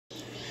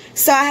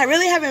So I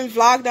really haven't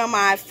vlogged on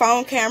my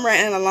phone camera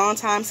in a long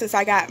time since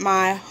I got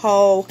my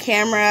whole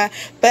camera.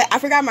 But I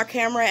forgot my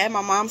camera at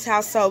my mom's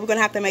house, so we're going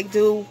to have to make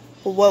do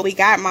with what we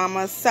got,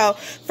 mama. So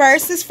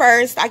first is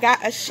first, I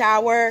got a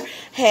shower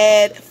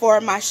head for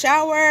my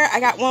shower. I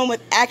got one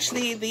with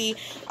actually the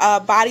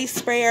body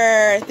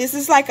sprayer. This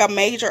is like a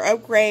major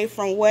upgrade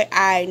from what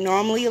I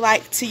normally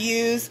like to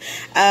use.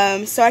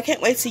 So I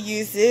can't wait to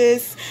use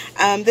this.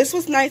 This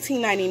was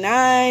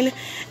 $19.99,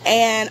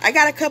 and I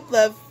got a couple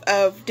of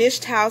dish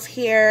towels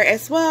here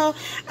as well.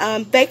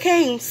 They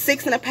came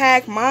 6 in a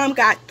pack. Mom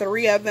got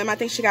 3 of them. I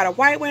think she got a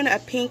white one, a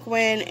pink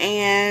one,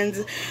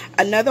 and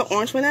another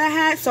orange one that I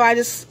had. So I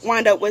just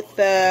wound up with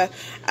the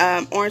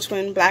orange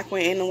one, black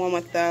one, and the one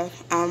with the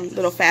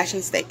little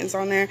fashion statements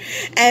on there.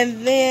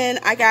 And then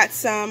I got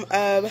some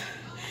of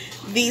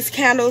these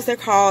candles. They're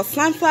called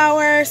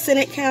sunflower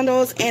scented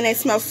candles, and they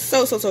smell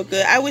so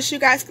good. I wish you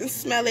guys can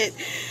smell it.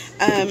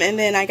 And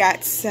then I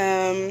got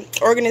some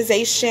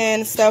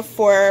organization stuff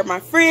for my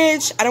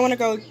fridge. I don't want to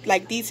go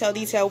like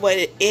detail what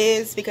it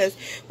is, because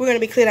we're going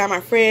to be cleaning out my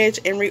fridge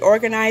and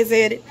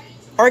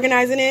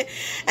organizing it.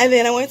 And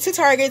then I went to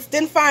Target,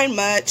 didn't find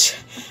much,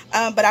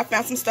 but I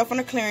found some stuff on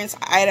the clearance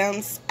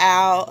items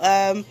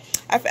aisle.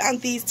 I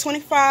found these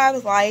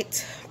 25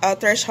 light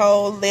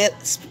threshold lit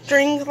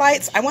string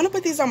lights. I want to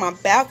put these on my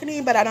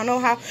balcony, but I don't know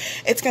how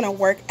it's going to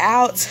work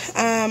out.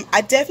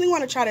 I definitely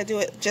want to try to do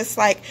it just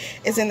like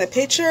is in the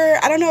picture.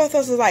 I don't know if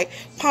those are like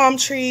palm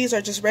trees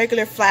or just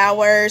regular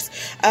flowers,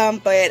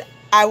 but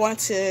I want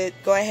to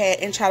go ahead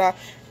and try to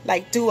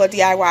like do a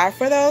DIY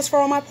for those for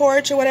on my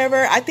porch or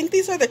whatever. I think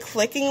these are the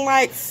clicking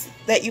lights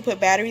that you put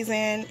batteries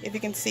in, if you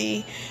can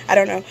see. I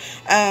don't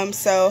know.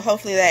 So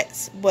hopefully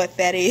that's what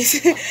that is.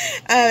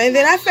 And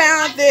then I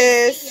found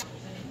this.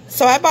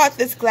 So I bought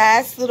this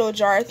glass little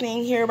jar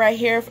thing here, right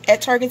here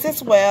at Target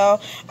as well,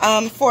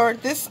 for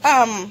this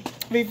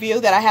review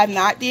that I have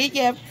not did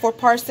yet for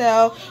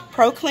Parcel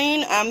Pro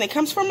Clean. It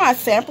comes from my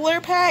sampler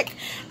pack.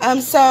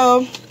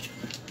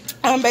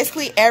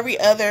 Basically every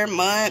other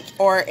month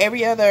or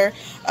every other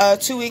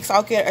 2 weeks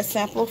I'll get a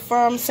sample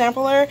from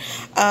Sampler,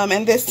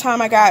 and this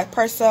time I got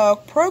Parcel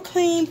Pro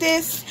Clean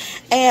this,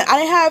 and I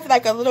didn't have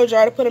like a little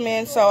jar to put them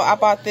in, so I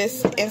bought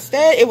this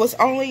instead. It was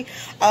only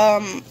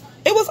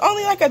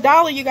like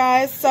 $1, you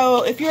guys.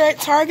 So if you're at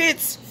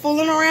Target's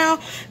fooling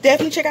around,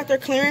 definitely check out their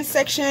clearance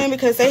section,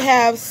 because they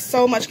have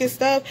so much good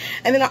stuff.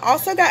 And then I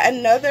also got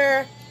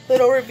another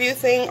little review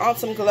thing on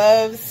some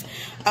gloves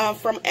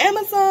from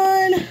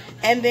Amazon,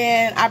 and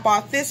then I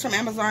bought this from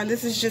Amazon.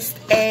 This is just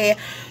a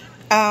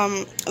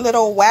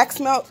little wax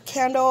melt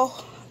candle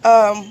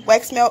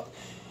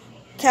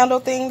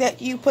thing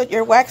that you put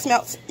your wax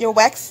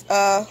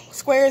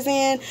squares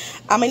in.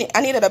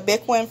 I needed a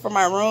big one for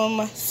my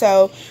room,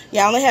 so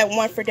yeah, I only had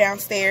one for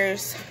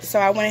downstairs, so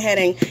I went ahead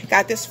and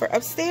got this for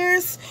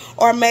upstairs,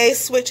 or I may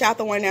switch out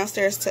the one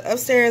downstairs to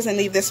upstairs and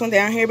leave this one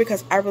down here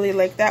because I really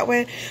like that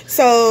one.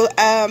 So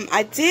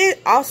I did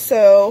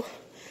also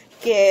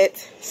get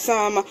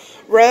some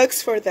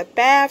rugs for the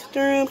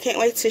bathroom. Can't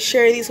wait to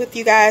share these with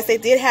you guys. They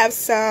did have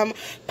some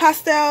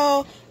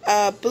pastel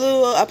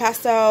blue, a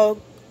pastel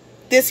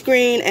this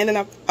green, and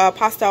then a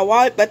pastel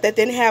white, but they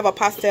didn't have a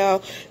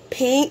pastel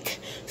pink.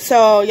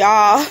 So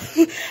y'all,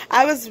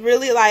 I was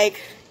really like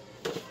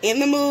in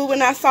the mood when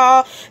I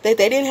saw that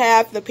they didn't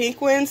have the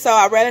pink one, so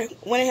I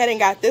went ahead and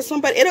got this one.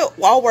 But it'll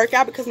all work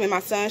out because me and my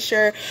son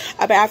share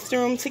a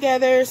bathroom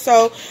together,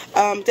 so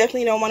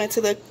definitely don't want it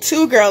to look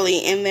too girly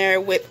in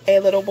there with a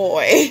little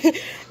boy.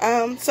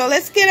 So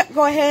let's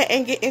go ahead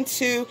and get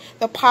into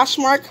the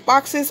Poshmark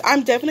boxes.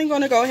 I'm definitely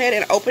going to go ahead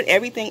and open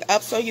everything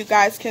up so you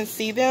guys can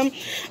see them.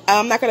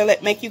 I'm not going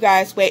to make you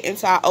guys wait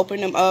until I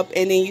open them up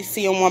and then you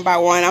see them one by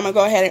one. I'm going to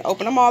go ahead and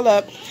open them all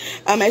up.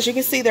 As you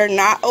can see, they're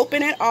not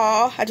open at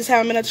all. I just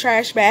have them in a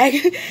trash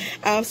bag.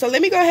 So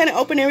let me go ahead and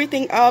open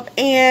everything up,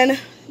 and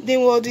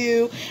then we'll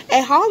do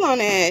a haul on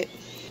it.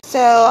 So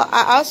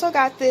I also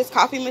got this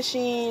coffee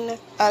machine,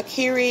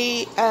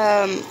 Keurig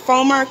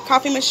foamer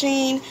coffee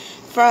machine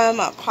from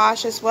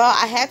Posh as well.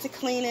 I had to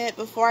clean it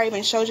before I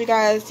even showed you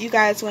guys. You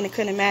guys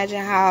couldn't imagine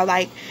how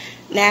like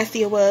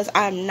nasty it was.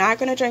 I'm not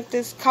going to drink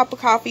this cup of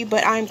coffee,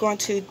 but I'm going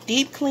to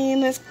deep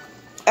clean this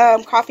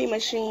coffee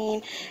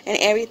machine and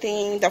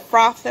everything. The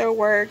frother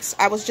works.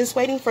 I was just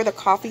waiting for the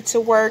coffee to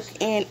work,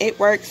 and it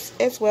works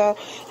as well.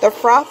 The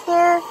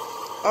frother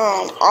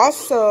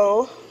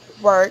also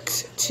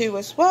works too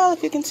as well,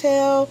 if you can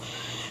tell.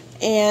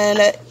 And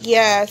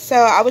yeah, so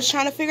I was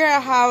trying to figure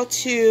out how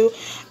to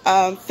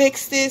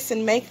fix this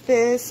and make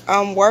this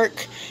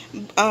work.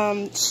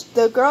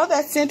 The girl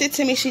that sent it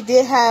to me, she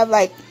did have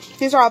like,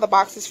 these are all the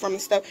boxes from the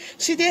stuff.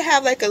 She did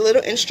have like a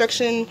little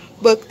instruction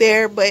book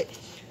there, but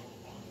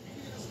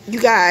you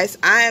guys,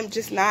 I am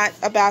just not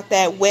about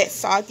that wet,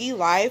 soggy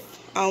life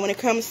when it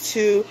comes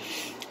to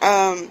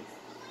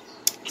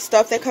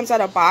stuff that comes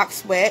out of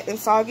box wet and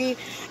soggy.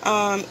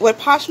 With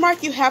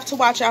Poshmark, you have to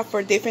watch out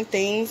for different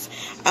things.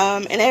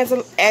 And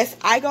as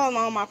I go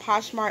along my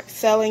Poshmark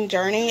selling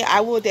journey,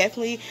 I will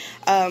definitely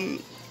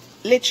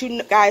let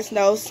you guys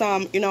know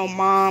some,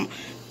 mom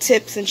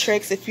tips and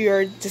tricks if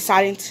you're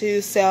deciding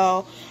to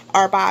sell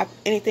or buy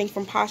anything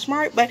from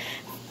Poshmark. But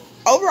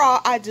overall,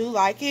 I do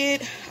like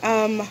it.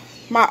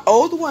 My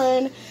old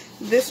one,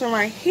 this one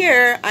right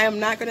here, I am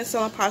not going to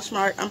sell on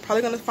Poshmark. I'm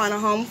probably going to find a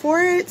home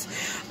for it.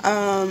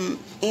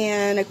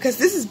 And because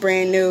this is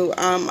brand new,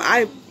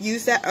 I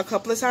used that a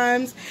couple of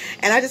times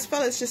and I just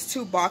felt it's just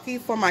too bulky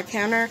for my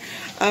counter.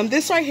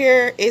 This right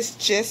here is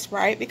just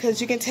right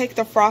because you can take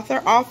the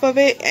frother off of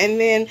it and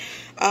then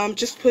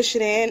just push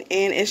it in,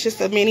 and it's just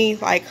a mini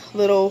like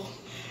little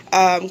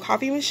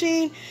coffee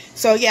machine.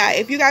 So yeah,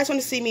 if you guys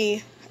want to see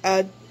me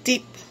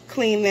deep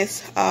clean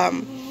this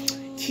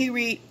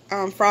Keurig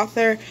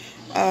frother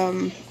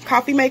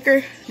coffee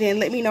maker, then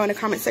let me know in the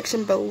comment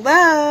section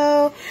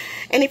below.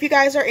 And if you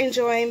guys are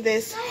enjoying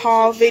this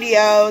haul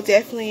video,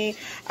 definitely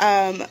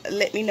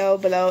let me know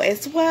below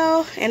as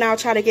well, and I'll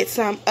try to get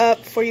some up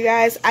for you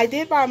guys. I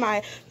did buy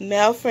my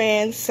male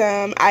friend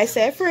some, I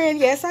said friend,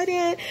 yes I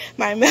did,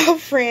 my male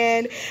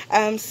friend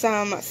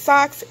some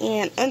socks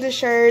and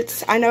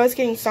undershirts. I know it's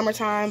getting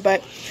summertime,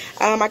 but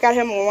I got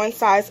him one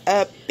size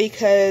up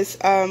because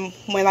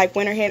when like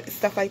winter hit and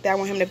stuff like that, I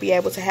want him to be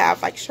able to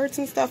have like shirts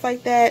and stuff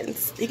like that. And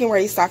he can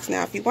wear these socks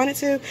now if he wanted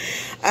to.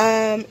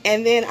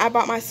 And then I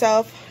bought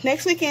myself,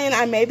 next weekend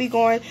I may be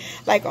going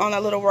like on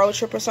a little road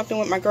trip or something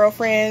with my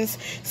girlfriends,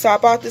 so I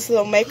bought this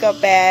little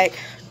makeup bag,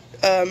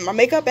 my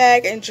makeup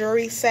bag and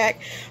jewelry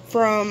sack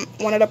from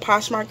one of the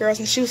Poshmark girls,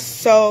 and she was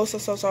so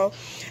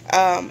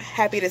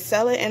happy to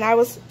sell it. And I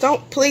was,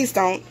 please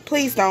don't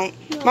no.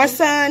 My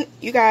son,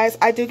 you guys,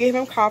 I do give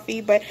him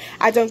coffee, but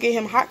I don't give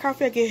him hot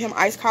coffee, I give him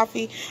iced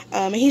coffee,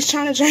 and he's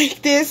trying to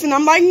drink this, and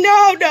I'm like,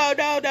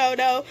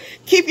 no,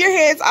 keep your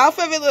hands off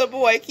of it, little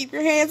boy, keep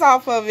your hands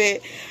off of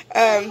it.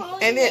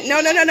 And then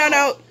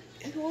no,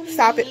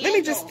 stop it, let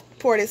me just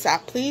pour this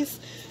out, please,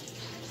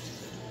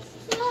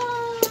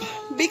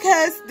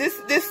 because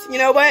this you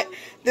know what,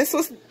 this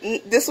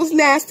was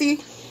nasty.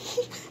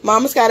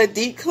 Mama's got to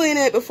deep clean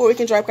it before we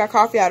can drink our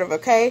coffee out of it,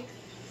 okay?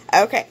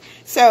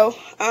 So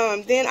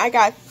then I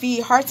got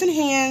the Hearts and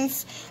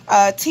Hands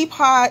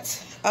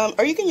teapot,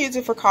 or you can use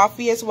it for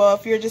coffee as well.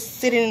 If you're just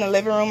sitting in the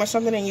living room or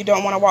something and you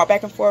don't want to walk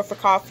back and forth for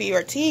coffee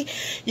or tea,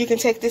 you can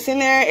take this in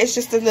there. It's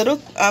just a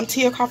little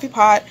tea or coffee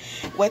pot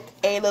with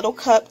a little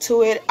cup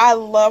to it. I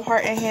love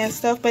Heart and Hand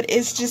stuff, but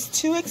it's just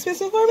too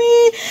expensive for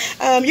me.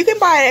 You can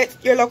buy it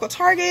at your local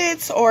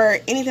Targets or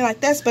anything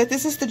like this, but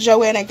this is the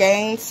Joanna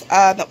Gaines.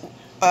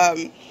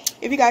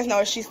 If you guys know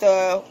her, she's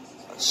the,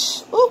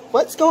 ooh,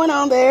 what's going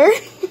on there?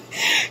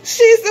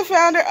 She's the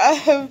founder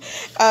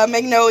of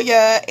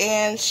Magnolia,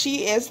 and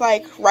she is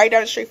like right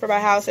down the street from my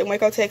house in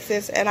Waco,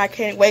 Texas, and I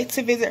can't wait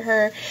to visit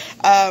her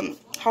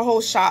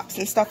whole shops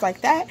and stuff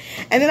like that.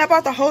 And then I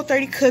bought the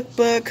Whole30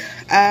 cookbook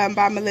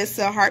by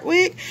Melissa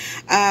Hartwig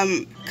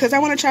because I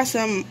want to try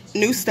some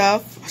new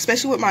stuff,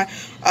 especially with my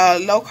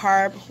low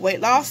carb weight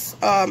loss.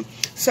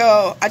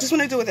 So I just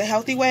want to do it the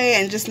healthy way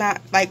and just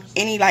not like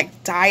any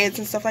like diets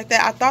and stuff like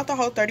that. I thought the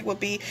Whole30 would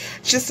be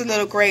just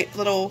a great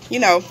little, you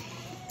know,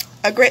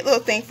 a great little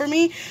thing for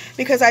me,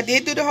 because I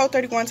did do the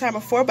Whole30 one time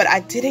before, but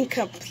I didn't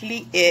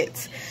complete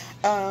it.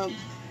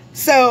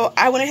 So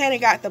I went ahead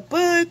and got the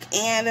book,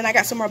 and then I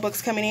got some more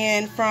books coming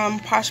in from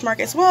Poshmark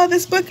as well.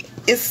 This book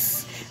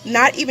is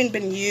not even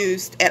been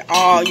used at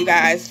all, you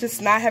guys.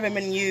 Just haven't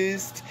been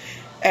used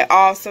at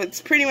all. So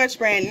it's pretty much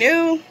brand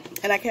new,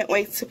 and I can't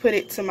wait to put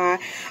it to my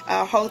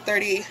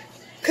Whole30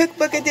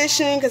 cookbook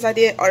edition, because I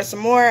did order some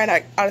more, and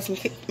I ordered some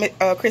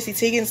Chrissy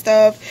Teigen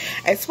stuff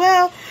as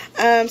well.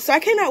 So I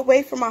cannot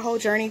wait for my whole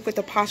journey with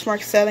the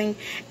Poshmark selling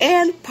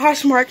and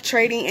Poshmark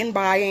trading and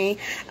buying,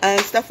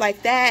 stuff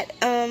like that.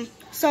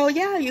 So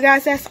yeah, you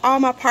guys, that's all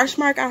my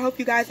Poshmark. I hope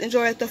you guys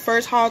enjoyed the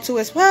first haul too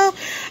as well.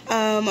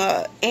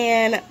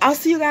 And I'll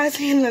see you guys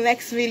in the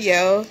next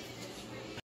video.